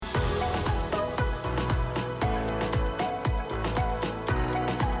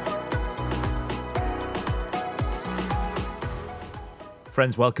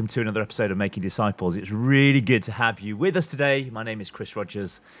Friends, welcome to another episode of Making Disciples. It's really good to have you with us today. My name is Chris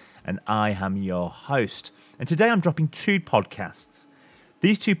Rogers and I am your host. And today I'm dropping two podcasts.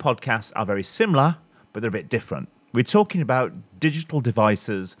 These two podcasts are very similar, but they're a bit different. We're talking about digital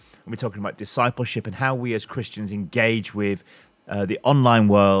devices and we're talking about discipleship and how we as Christians engage with the online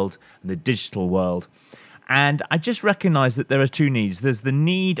world and the digital world. And I just recognize that there are two needs. There's the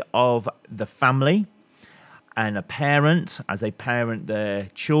need of the family and a parent as they parent their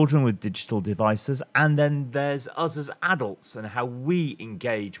children with digital devices. And then there's us as adults and how we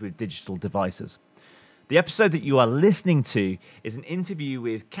engage with digital devices. The episode that you are listening to is an interview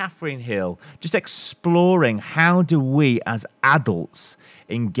with Catherine Hill, just exploring how do we as adults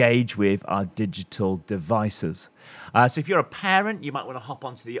engage with our digital devices. So if you're a parent, you might want to hop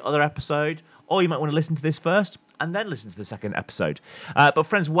onto the other episode, or you might want to listen to this first and then listen to the second episode. But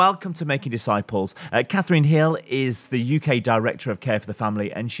friends, welcome to Making Disciples. Catherine Hill is the UK Director of Care for the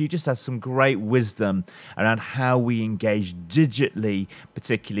Family, and she just has some great wisdom around how we engage digitally,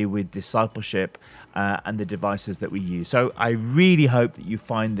 particularly with discipleship and the devices that we use. So I really hope that you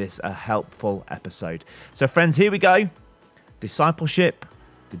find this a helpful episode. So friends, here we go. Discipleship,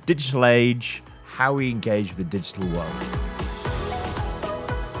 the digital age, how we engage with the digital world.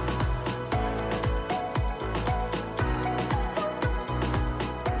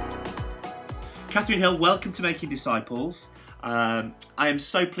 Catherine Hill, welcome to Making Disciples. I am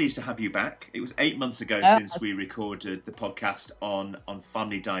so pleased to have you back. It was 8 months ago since we recorded the podcast on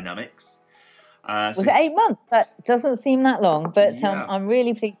family dynamics. Was it 8 months? That doesn't seem that long, but yeah. I'm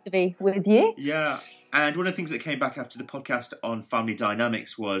really pleased to be with you. Yeah, and one of the things that came back after the podcast on family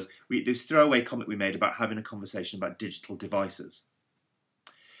dynamics was this throwaway comment we made about having a conversation about digital devices.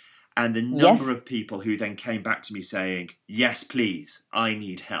 And the number of people who then came back to me saying, yes, please, I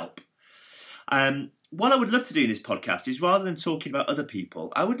need help. What I would love to do in this podcast is rather than talking about other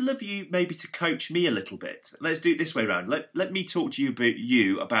people, I would love you maybe to coach me a little bit. Let's do it this way around. Let me talk to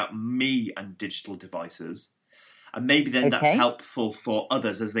you about me and digital devices. And maybe then that's helpful for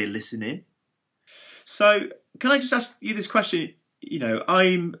others as they listen in. So can I just ask you this question? You know,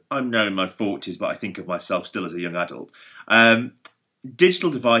 I'm now in my 40s, but I think of myself still as a young adult.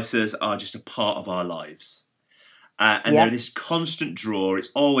 Digital devices are just a part of our lives. And they're this constant draw.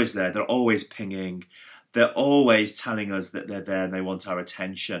 It's always there. They're always pinging. They're always telling us that they're there and they want our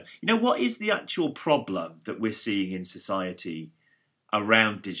attention. You know, what is the actual problem that we're seeing in society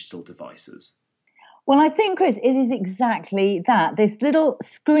around digital devices? Well, I think, Chris, it is exactly that. This little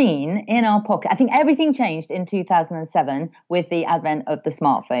screen in our pocket. I think everything changed in 2007 with the advent of the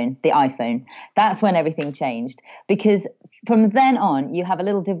smartphone, the iPhone. That's when everything changed. Because from then on, you have a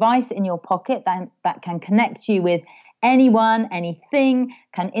little device in your pocket that can connect you with anyone, anything,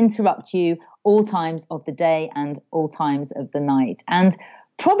 can interrupt you all times of the day and all times of the night. And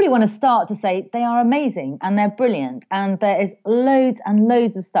probably want to start to say they are amazing and they're brilliant. And there is loads and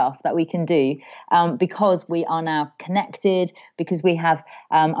loads of stuff that we can do because we are now connected, because we have,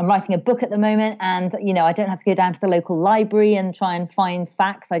 I'm writing a book at the moment and, you know, I don't have to go down to the local library and try and find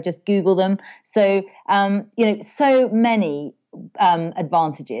facts. I just Google them. So, you know, so many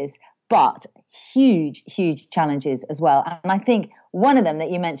advantages, but huge, huge challenges as well. And I think one of them that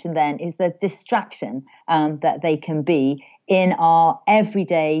you mentioned then is the distraction that they can be in our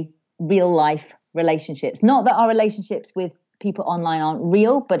everyday real life relationships. Not that our relationships with people online aren't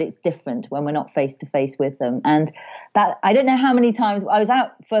real, but it's different when we're not face to face with them. And that, I don't know how many times I was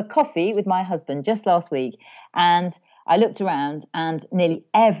out for coffee with my husband just last week, and I looked around and nearly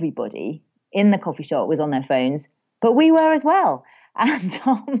everybody in the coffee shop was on their phones, but we were as well. And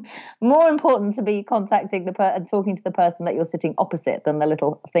more important to be contacting and talking to the person that you're sitting opposite than the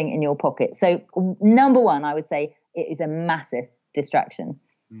little thing in your pocket. So number one, I would say it is a massive distraction.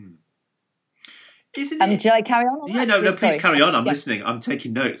 Isn't it? Shall I carry on? Yeah, no, please carry on. I'm listening. I'm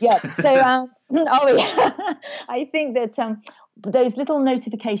taking notes. Yeah. So, I think that those little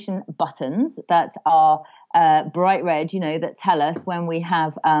notification buttons that are bright red, you know, that tell us when we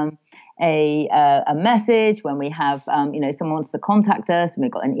have a message, when we have, you know, someone wants to contact us, and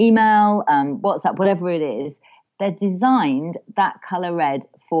we've got an email, WhatsApp, whatever it is, they're designed that color red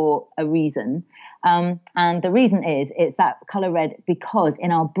for a reason. And the reason is it's that color red because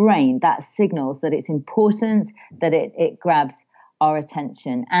in our brain, that signals that it's important, that it grabs our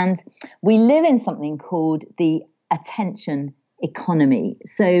attention. And we live in something called the attention economy.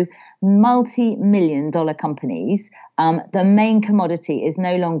 So multi-million-dollar companies, the main commodity is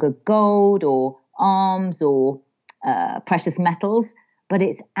no longer gold or arms or precious metals, but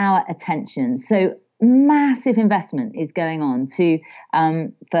it's our attention. So massive investment is going on to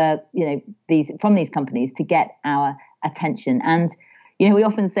from these companies to get our attention. And we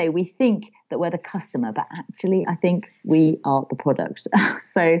often say we think that we're the customer, but actually I think we are the product.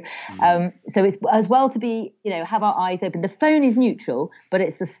 So it's as well to be, have our eyes open. The phone is neutral, but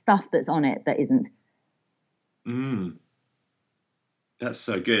it's the stuff that's on it that isn't. That's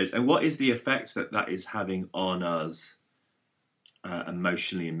so good. And what is the effect that is having on us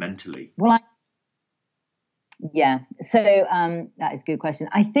emotionally and mentally? Well, so that is a good question.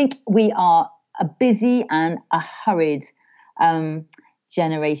 I think we are a busy and a hurried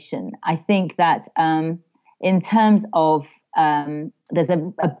generation. I think that in terms of there's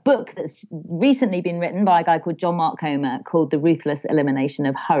a book that's recently been written by a guy called John Mark Comer called The Ruthless Elimination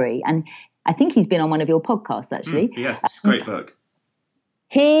of Hurry. And I think he's been on one of your podcasts, actually. Yes, it's a great book.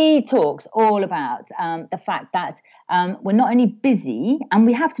 He talks all about the fact that we're not only busy, and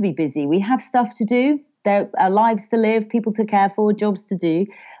we have to be busy, we have stuff to do, there are lives to live, people to care for, jobs to do,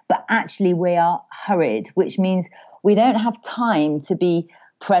 but actually we are hurried, which means we don't have time to be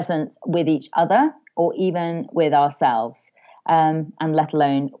present with each other or even with ourselves, and let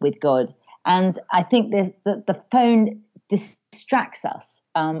alone with God. And I think the phone distracts us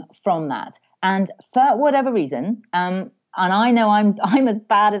from that. And for whatever reason, and I know I'm as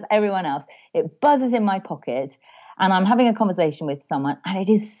bad as everyone else, it buzzes in my pocket and I'm having a conversation with someone and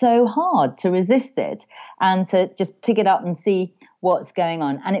it is so hard to resist it and to just pick it up and see what's going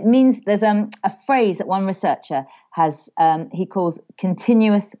on. And it means there's a phrase that one researcher has, he calls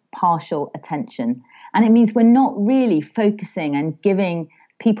continuous partial attention. And it means we're not really focusing and giving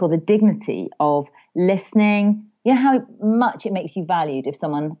people the dignity of listening. You know how much it makes you valued if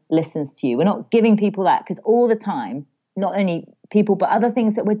someone listens to you. We're not giving people that because all the time, not only people, but other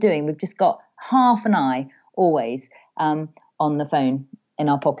things that we're doing, we've just got half an eye always on the phone in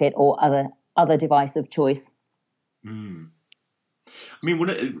our pocket or other device of choice. I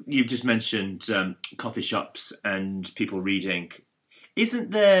mean, you've just mentioned coffee shops and people reading.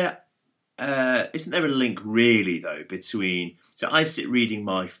 Isn't there a link really though between? So I sit reading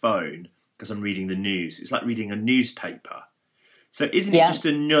my phone because I'm reading the news. It's like reading a newspaper. So isn't it just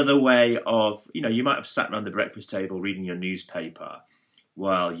another way of, you might have sat around the breakfast table reading your newspaper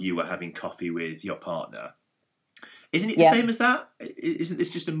while you were having coffee with your partner. Isn't it the same as that? Isn't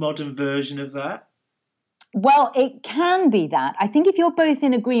this just a modern version of that? Well, it can be that. I think if you're both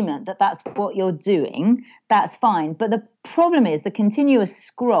in agreement that that's what you're doing, that's fine. But the problem is the continuous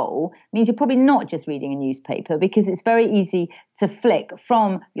scroll means you're probably not just reading a newspaper because it's very easy to flick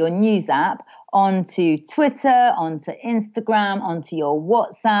from your news app onto Twitter, onto Instagram, onto your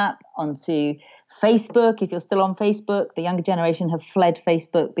WhatsApp, onto Facebook. If you're still on Facebook, the younger generation have fled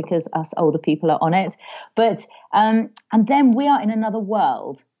Facebook because us older people are on it. But and then we are in another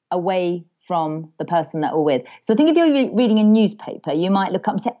world away from the person that we're with. So I think if you're reading a newspaper, you might look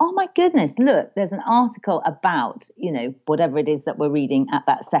up and say, oh my goodness, look, there's an article about, whatever it is that we're reading at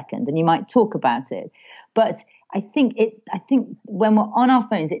that second. And you might talk about it. But I think when we're on our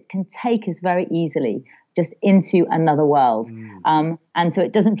phones, it can take us very easily just into another world. And so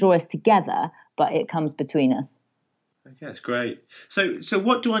it doesn't draw us together, but it comes between us. Okay, that's great. So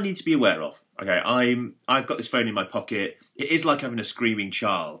what do I need to be aware of? Okay, I've got this phone in my pocket. It is like having a screaming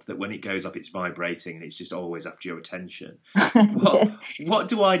child that when it goes up, it's vibrating and it's just always after your attention. What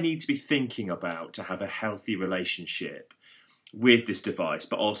do I need to be thinking about to have a healthy relationship with this device,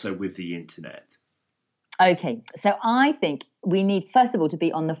 but also with the internet? Okay, so I think we need, first of all, to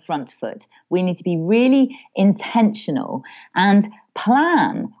be on the front foot. We need to be really intentional and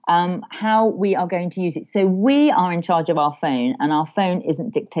plan how we are going to use it. So we are in charge of our phone and our phone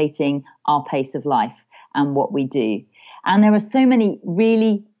isn't dictating our pace of life and what we do. And there are so many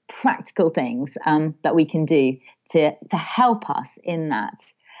really practical things that we can do to help us in that.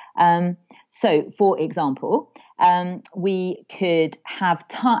 So, for example, we could have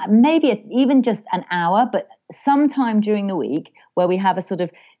time, maybe even just an hour, but sometime during the week where we have a sort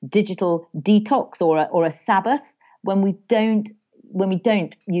of digital detox or a Sabbath when we don't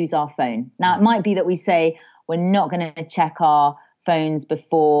use our phone. Now, it might be that we say we're not going to check our phones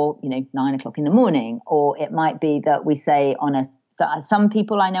before 9 o'clock in the morning, or it might be that we say some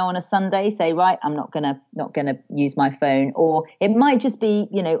people I know on a Sunday say, right, I'm not gonna use my phone, or it might just be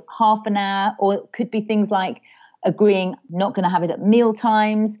half an hour, or it could be things like agreeing not going to have it at meal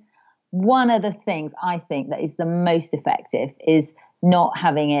times. One of the things I think that is the most effective is not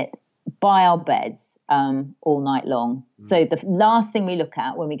having it by our beds all night long. So the last thing we look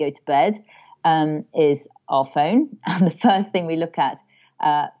at when we go to bed is our phone, and the first thing we look at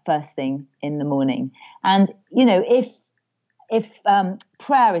first thing in the morning. And if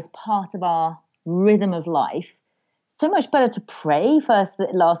prayer is part of our rhythm of life, so much better to pray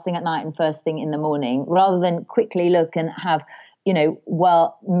last thing at night and first thing in the morning, rather than quickly look and have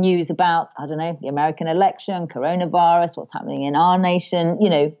news about, I don't know, the American election, coronavirus, what's happening in our nation,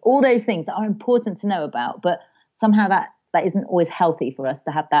 all those things that are important to know about. But somehow that isn't always healthy for us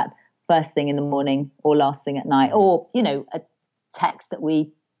to have that first thing in the morning or last thing at night, or, a text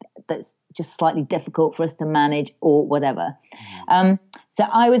that's just slightly difficult for us to manage or whatever. So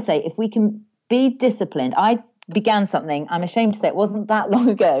I would say if we can be disciplined, I began something, I'm ashamed to say it wasn't that long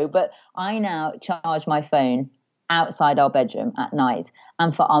ago, but I now charge my phone outside our bedroom at night.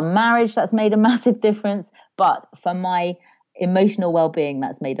 And for our marriage, that's made a massive difference. But for my emotional well-being,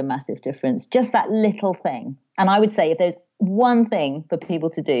 that's made a massive difference. Just that little thing. And I would say if there's one thing for people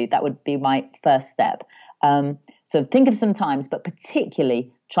to do, that would be my first step. So think of some times, but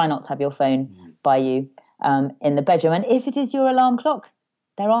particularly try not to have your phone by you in the bedroom. And if it is your alarm clock,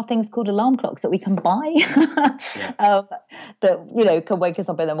 there are things called alarm clocks that we can buy that, can wake us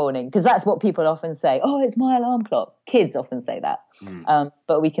up in the morning. Because that's what people often say. Oh, it's my alarm clock. Kids often say that.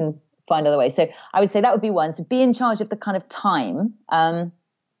 But we can find other ways. So I would say that would be one. So be in charge of the kind of time.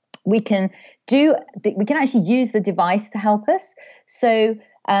 We can actually use the device to help us. So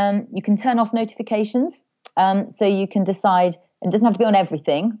you can turn off notifications. So you can decide, and it doesn't have to be on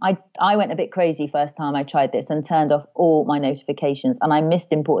everything. I went a bit crazy first time I tried this and turned off all my notifications, and I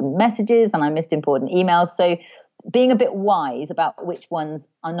missed important messages and I missed important emails. So being a bit wise about which ones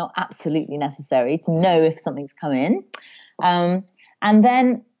are not absolutely necessary to know if something's come in. And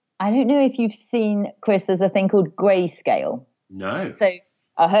then I don't know if you've seen, Chris, there's a thing called Grayscale. No. So,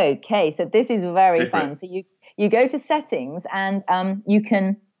 okay. So this is very fun. So you go to settings and you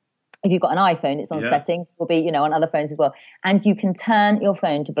can, if you've got an iPhone, it's on settings. It will be, on other phones as well. And you can turn your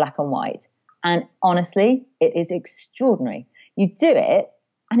phone to black and white. And honestly, it is extraordinary. You do it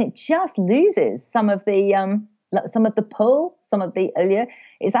and it just loses some of the pull, some of the allure.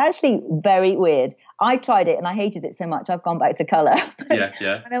 It's actually very weird. I tried it and I hated it so much I've gone back to colour.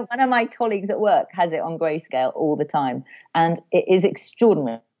 One of my colleagues at work has it on Grayscale all the time. And it is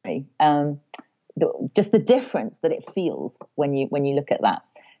extraordinary. Just the difference that it feels when you look at that.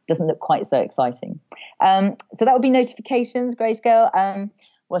 Doesn't look quite so exciting. So that would be notifications, Grayscale.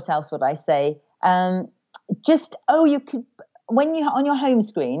 What else would I say? You could, when you're on your home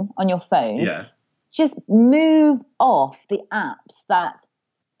screen on your phone, just move off the apps that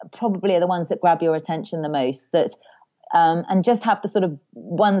probably are the ones that grab your attention the most. And just have the sort of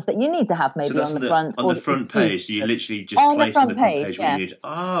ones that you need to have maybe on the front. On the front page, you literally just place on the front page what you need.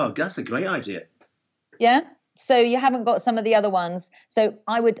 Oh, that's a great idea. Yeah. So you haven't got some of the other ones. So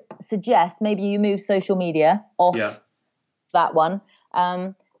I would suggest maybe you move social media off that one.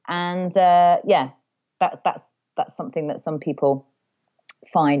 That's something that some people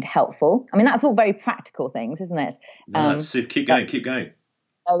find helpful. I mean, that's all very practical things, isn't it? So keep going.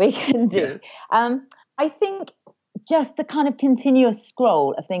 We can do. Yeah. I think just the kind of continuous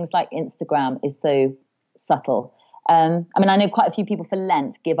scroll of things like Instagram is so subtle. I know quite a few people for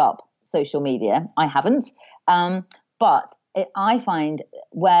Lent give up social media. I haven't. But I find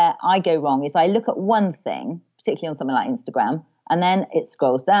where I go wrong is I look at one thing, particularly on something like Instagram, and then it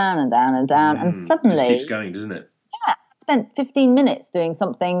scrolls down and down and down, and suddenly it keeps going, doesn't it? Yeah, I spent 15 minutes doing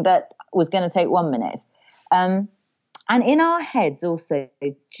something that was going to take 1 minute. And in our heads also,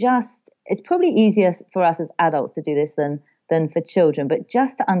 it's probably easier for us as adults to do this than for children, but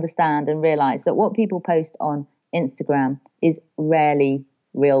just to understand and realize that what people post on Instagram is rarely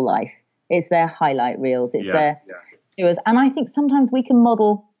real life. It's their highlight reels. It's their viewers. And I think sometimes we can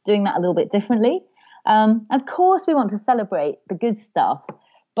model doing that a little bit differently. Of course, we want to celebrate the good stuff.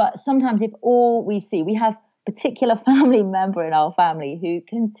 But sometimes if all we see, we have a particular family member in our family who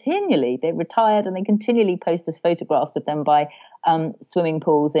they're retired and they continually post us photographs of them by swimming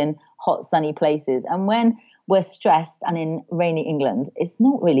pools in hot, sunny places. And when we're stressed and in rainy England, it's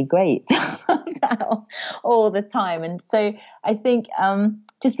not really great all the time. And so I think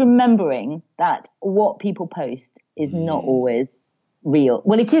just remembering that what people post is not always real.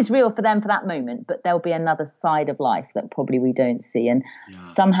 Well, it is real for them for that moment, but there'll be another side of life that probably we don't see. And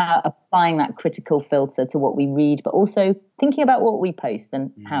somehow applying that critical filter to what we read, but also thinking about what we post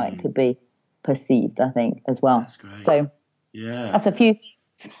and how it could be perceived, I think, as well. That's great. So that's a few things.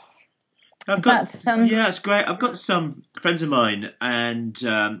 It's great. I've got some friends of mine, and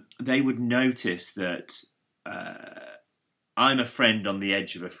they would notice that I'm a friend on the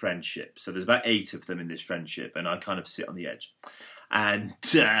edge of a friendship. So there's about 8 of them in this friendship, and I kind of sit on the edge. And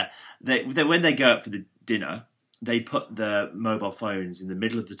when they go out for the dinner, they put the mobile phones in the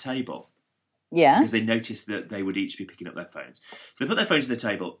middle of the table. Yeah. Because they noticed that they would each be picking up their phones. So they put their phones on the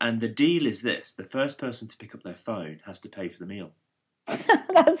table, and the deal is this: the first person to pick up their phone has to pay for the meal.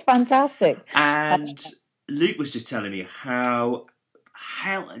 That's fantastic. And Luke was just telling me how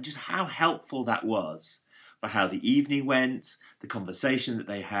helpful that was for how the evening went, the conversation that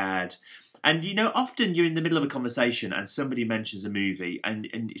they had. And, often you're in the middle of a conversation and somebody mentions a movie and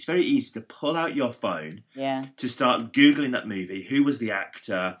it's very easy to pull out your phone to start Googling that movie. Who was the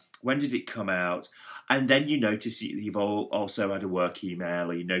actor? When did it come out? And then you notice you've also had a work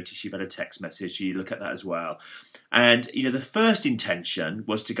email, or you notice you've had a text message, so you look at that as well. And, the first intention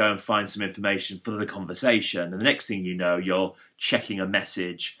was to go and find some information for the conversation. And the next thing you know, you're checking a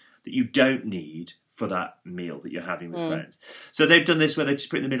message that you don't need for that meal that you're having with friends. So they've done this where they just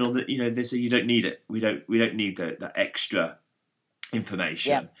put in the middle that, they say you don't need it. We don't need that extra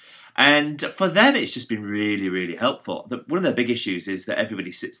information. Yep. And for them, it's just been really, really helpful. One of their big issues is that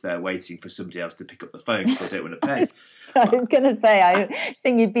everybody sits there waiting for somebody else to pick up the phone because they don't want to pay. I was going to say, I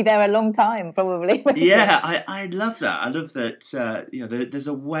think you'd be there a long time, probably. Yeah, I love that. I love that, there's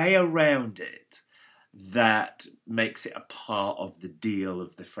a way around it that makes it a part of the deal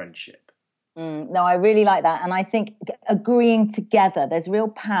of the friendship. No, I really like that. And I think agreeing together, there's real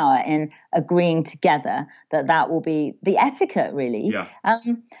power in agreeing together that will be the etiquette, really. Yeah.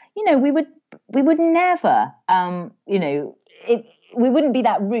 We would never, we wouldn't be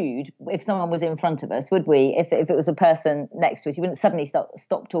that rude if someone was in front of us, would we? If it was a person next to us, you wouldn't suddenly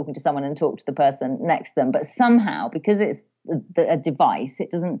stop talking to someone and talk to the person next to them. But somehow, because it's a device, it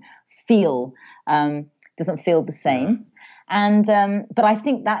doesn't feel the same. Yeah. And but I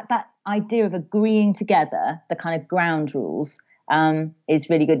think that idea of agreeing together, the kind of ground rules, is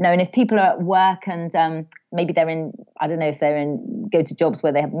really good. No, and if people are at work and maybe they're in, I don't know if go to jobs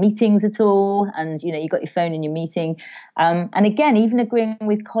where they have meetings at all, and you've got your phone in your meeting, and again, even agreeing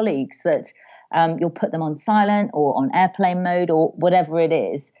with colleagues that you'll put them on silent or on airplane mode or whatever it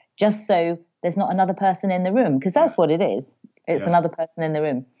is, just so there's not another person in the room, because that's what it is. It's another person in the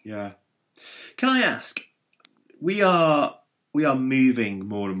room. Yeah. Can I ask? We are moving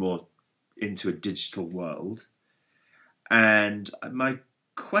more and more into a digital world. And my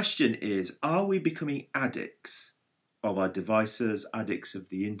question is, are we becoming addicts of our devices, addicts of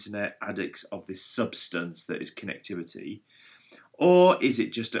the internet, addicts of this substance that is connectivity? Or is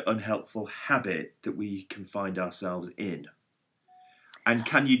it just an unhelpful habit that we can find ourselves in? And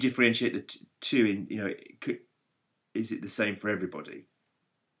can you differentiate the two is it the same for everybody?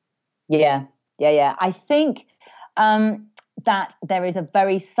 Yeah. I think that there is a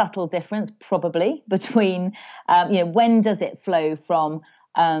very subtle difference probably between, when does it flow from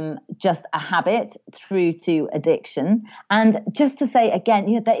just a habit through to addiction. And just to say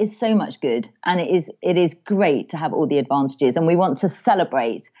again, there is so much good, and it is great to have all the advantages, and we want to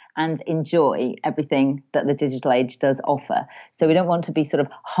celebrate and enjoy everything that the digital age does offer. So we don't want to be sort of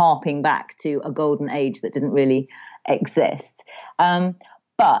harping back to a golden age that didn't really exist.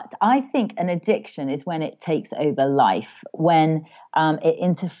 But I think an addiction is when it takes over life, when it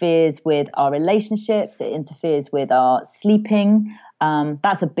interferes with our relationships, it interferes with our sleeping.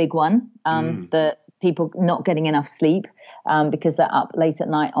 That's a big one, that people not getting enough sleep because they're up late at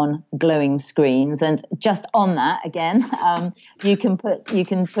night on glowing screens. And just on that, again, you can put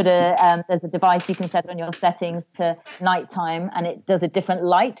there's a device you can set on your settings to nighttime, and it does a different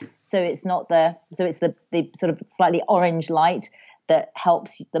light. So it's the sort of slightly orange light that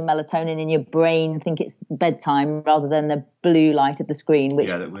helps the melatonin in your brain think it's bedtime rather than the blue light of the screen, which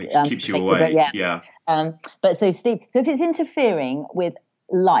keeps you awake. But so sleep. So if it's interfering with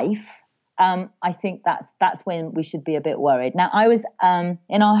life, I think that's when we should be a bit worried. Now, I was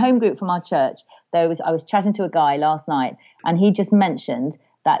in our home group from our church. I was chatting to a guy last night, and he just mentioned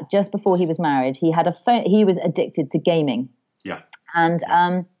that just before he was married, he had a phone. He was addicted to gaming. Yeah.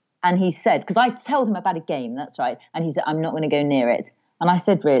 And he said, because I told him about a game, that's right. And he said, I'm not going to go near it. And I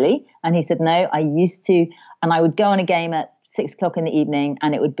said, really? And he said, no, I used to. And I would go on a game at 6:00 in the evening,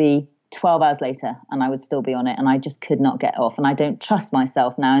 and it would be 12 hours later, and I would still be on it. And I just could not get off. And I don't trust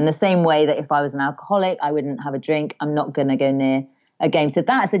myself now, in the same way that if I was an alcoholic, I wouldn't have a drink. I'm not going to go near a game. So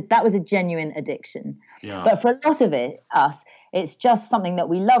that was a genuine addiction. Yeah. But for a lot of us, it's just something that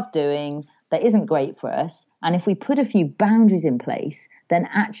we love doing that isn't great for us. And if we put a few boundaries in place, then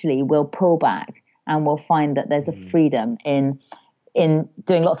actually we'll pull back, and we'll find that there's a freedom in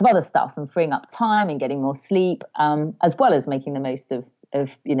doing lots of other stuff and freeing up time and getting more sleep, as well as making the most of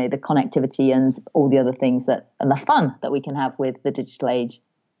the connectivity and all the other things and the fun that we can have with the digital age.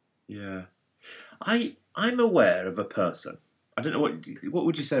 Yeah. I'm aware of a person. I don't know what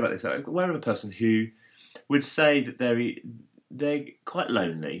would you say about this? I'm aware of a person who would say that they're quite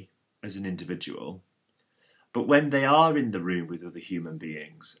lonely as an individual, but when they are in the room with other human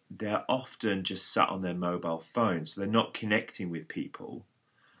beings, they're often just sat on their mobile phone, so they're not connecting with people.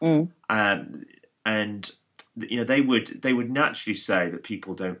 And and they would naturally say that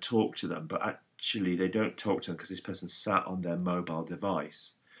people don't talk to them, but actually they don't talk to them because this person sat on their mobile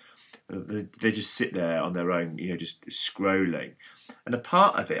device. They just sit there on their own, just scrolling. And a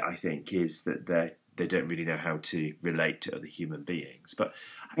part of it, I think, is that they don't really know how to relate to other human beings. But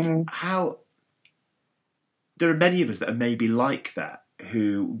how there are many of us that are maybe like that,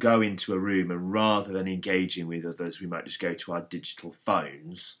 who go into a room and rather than engaging with others, we might just go to our digital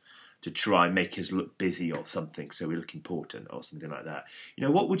phones to try and make us look busy or something, so we look important or something like that.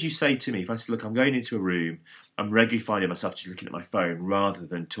 What would you say to me if I said, look, I'm going into a room, I'm regularly finding myself just looking at my phone rather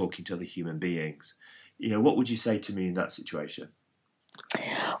than talking to other human beings? What would you say to me in that situation?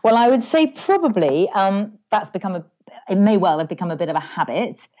 Well, I would say probably it may well have become a bit of a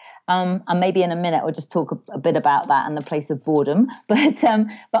habit. And maybe in a minute we'll just talk a bit about that and the place of boredom. But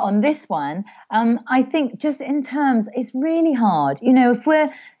on this one, I think just in terms, it's really hard.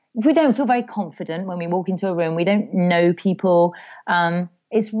 If we don't feel very confident when we walk into a room, we don't know people,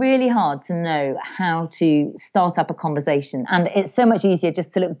 it's really hard to know how to start up a conversation. And it's so much easier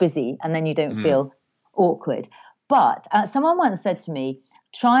just to look busy and then you don't feel awkward. But someone once said to me,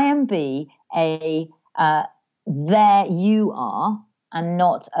 try and be a there you are and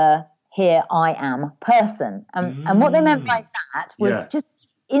not a here I am person. And what they meant by that was just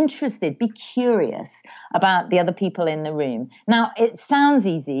interested, be curious about the other people in the room. Now, it sounds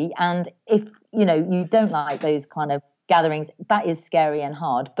easy, and if you don't like those kind of gatherings, that is scary and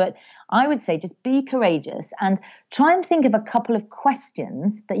hard. But I would say just be courageous and try and think of a couple of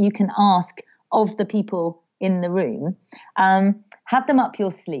questions that you can ask of the people in the room. Have them up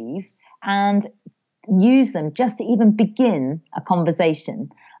your sleeve and use them just to even begin a conversation.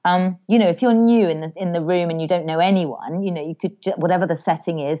 If you're new in the room and you don't know anyone, you could, whatever the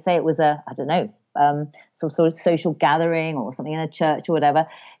setting is, say it was sort of social gathering or something in a church or whatever,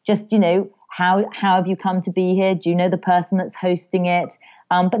 just, how have you come to be here? Do you know the person that's hosting it?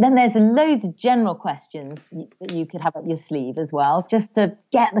 But then there's loads of general questions that you could have up your sleeve as well, just to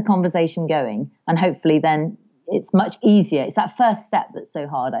get the conversation going. And hopefully then it's much easier. It's that first step that's so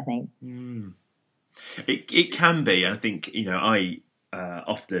hard, I think. It can be. And I think, I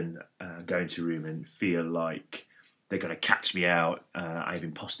often go into a room and feel like they're going to catch me out. I have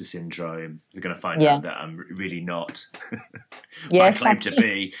imposter syndrome. They're going to find out that I'm really not what I claim to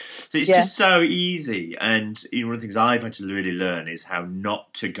be. So it's just so easy. And one of the things I've had to really learn is how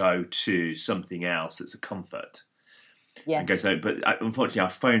not to go to something else that's a comfort. Yes. But unfortunately, our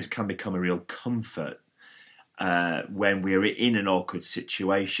phones can become a real comfort when we're in an awkward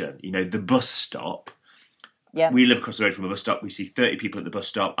situation. The bus stop. Yeah. We live across the road from a bus stop. We see 30 people at the bus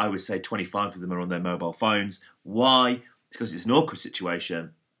stop. I would say 25 of them are on their mobile phones. Why? It's because it's an awkward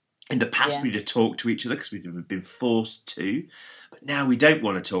situation. In the past, we'd have talked to each other because we'd been forced to. But now we don't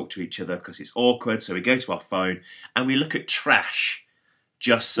want to talk to each other because it's awkward. So we go to our phone and we look at trash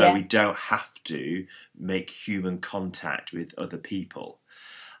just so we don't have to make human contact with other people.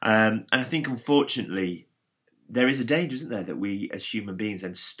 And I think, unfortunately, there is a danger, isn't there, that we as human beings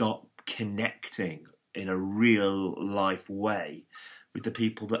then stop connecting in a real life way with the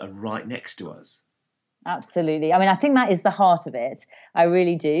people that are right next to us. Absolutely. I mean, I think that is the heart of it. I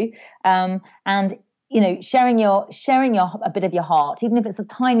really do. And sharing a bit of your heart, even if it's a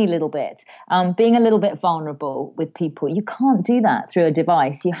tiny little bit, being a little bit vulnerable with people. You can't do that through a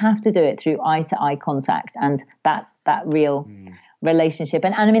device. You have to do it through eye-to-eye contact and that real relationship.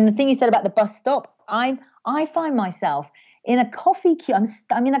 And I mean, the thing you said about the bus stop, I find myself in a coffee queue.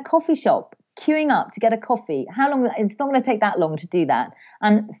 I'm in a coffee shop queuing up to get a coffee. How long? It's not going to take that long to do that.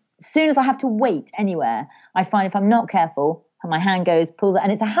 And as soon as I have to wait anywhere, I find if I'm not careful, my hand pulls it,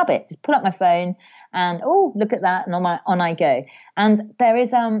 and it's a habit. Just pull up my phone and look at that, and on I go. And there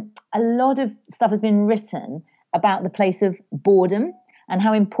is a lot of stuff has been written about the place of boredom and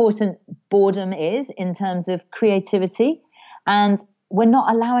how important boredom is in terms of creativity. And we're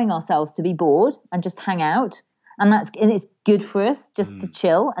not allowing ourselves to be bored and just hang out. And it's good for us just to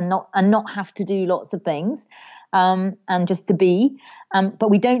chill and not have to do lots of things, and just to be.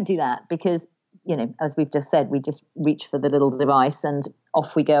 But we don't do that because, as we've just said, we just reach for the little device and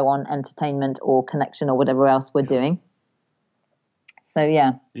off we go on entertainment or connection or whatever else we're doing. So,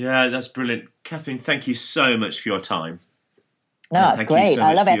 yeah. Yeah, that's brilliant. Catherine, thank you so much for your time. No, that's great.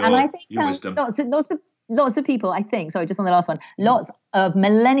 I love it. And I think your wisdom. Lots of people, I think, sorry, just on the last one, lots of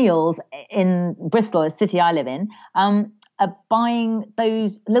millennials in Bristol, a city I live in, are buying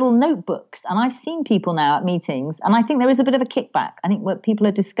those little notebooks. And I've seen people now at meetings, and I think there is a bit of a kickback. I think what people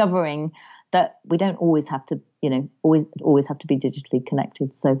are discovering that we don't always have to, always have to be digitally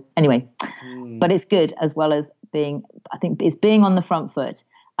connected. So anyway, but it's good as well as being on the front foot.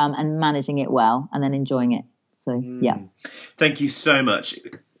 and managing it well and then enjoying it. So, yeah. Thank you so much.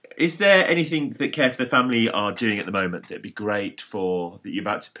 Is there anything that Care for the Family are doing at the moment that'd be great that you're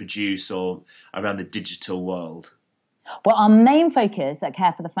about to produce or around the digital world? Well, our main focus at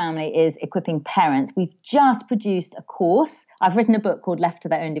Care for the Family is equipping parents. We've just produced a course. I've written a book called Left to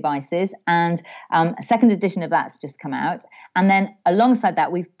Their Own Devices, and a second edition of that's just come out. And then alongside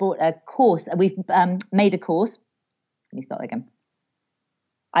that, we've brought a course. We've made a course. Let me start that again.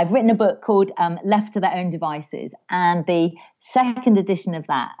 I've written a book called Left to Their Own Devices, and the second edition of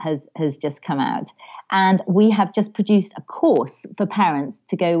that has just come out. And we have just produced a course for parents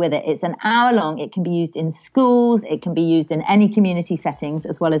to go with it. It's an hour long. It can be used in schools. It can be used in any community settings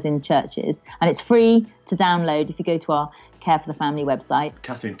as well as in churches. And it's free to download if you go to our Care for the Family website.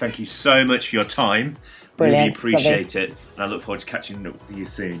 Catherine, thank you so much for your time. Brilliant. Really appreciate it. And I look forward to catching up with you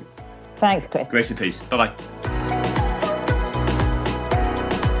soon. Thanks, Chris. Grace and peace. Bye-bye.